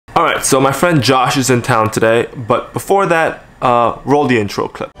Alright, so my friend Josh is in town today, but before that, roll the intro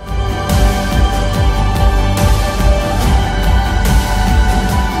clip.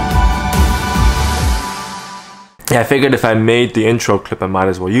 Yeah, I figured if I made the intro clip, I might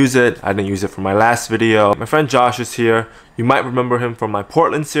as well use it. I didn't use it for my last video. My friend Josh is here. You might remember him from my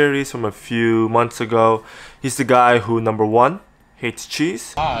Portland series from a few months ago. He's the guy who, number one, hates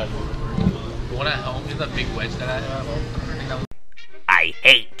cheese. The one at home is a big wedge that I have. I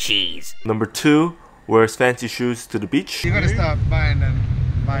hate cheese. Number two, wears fancy shoes to the beach. You gotta stop buying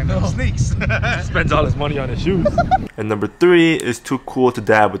those sneaks. Spends all his money on his shoes. And number three is too cool to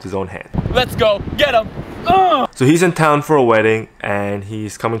dab with his own hand. Let's go, get him! So he's in town for a wedding and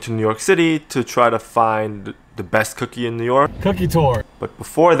he's coming to New York City to try to find the best cookie in New York. Cookie tour. But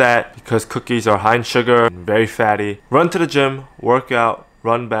before that, because cookies are high in sugar and very fatty, run to the gym, work out,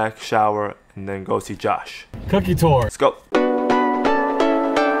 run back, shower, and then go see Josh. Cookie tour. Let's go.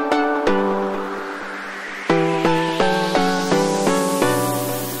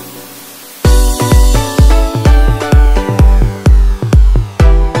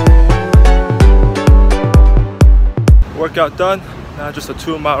 Workout done, now just a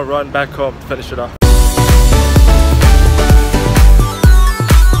 2-mile run back home to finish it off.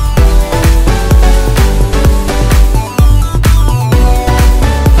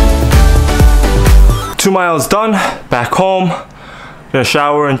 Two miles done, back home, gonna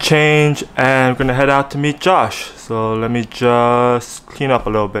shower and change, and we're gonna head out to meet Josh. So let me just clean up a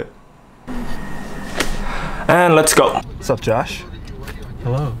little bit. And let's go. What's up, Josh?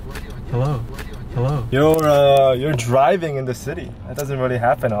 Hello. Hello. Hello. You're driving in the city. That doesn't really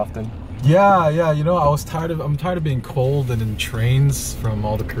happen often. Yeah, you know, I'm tired of being cold and in trains from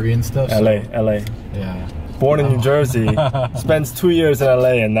all the Korean stuff. LA. Yeah. Born in New Jersey, spends 2 years in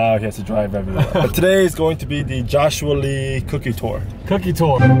LA, and now he has to drive everywhere. But today is going to be the Joshua Lee cookie tour. Cookie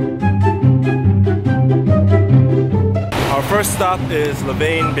tour. Our first stop is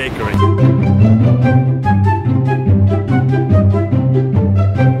Levain Bakery.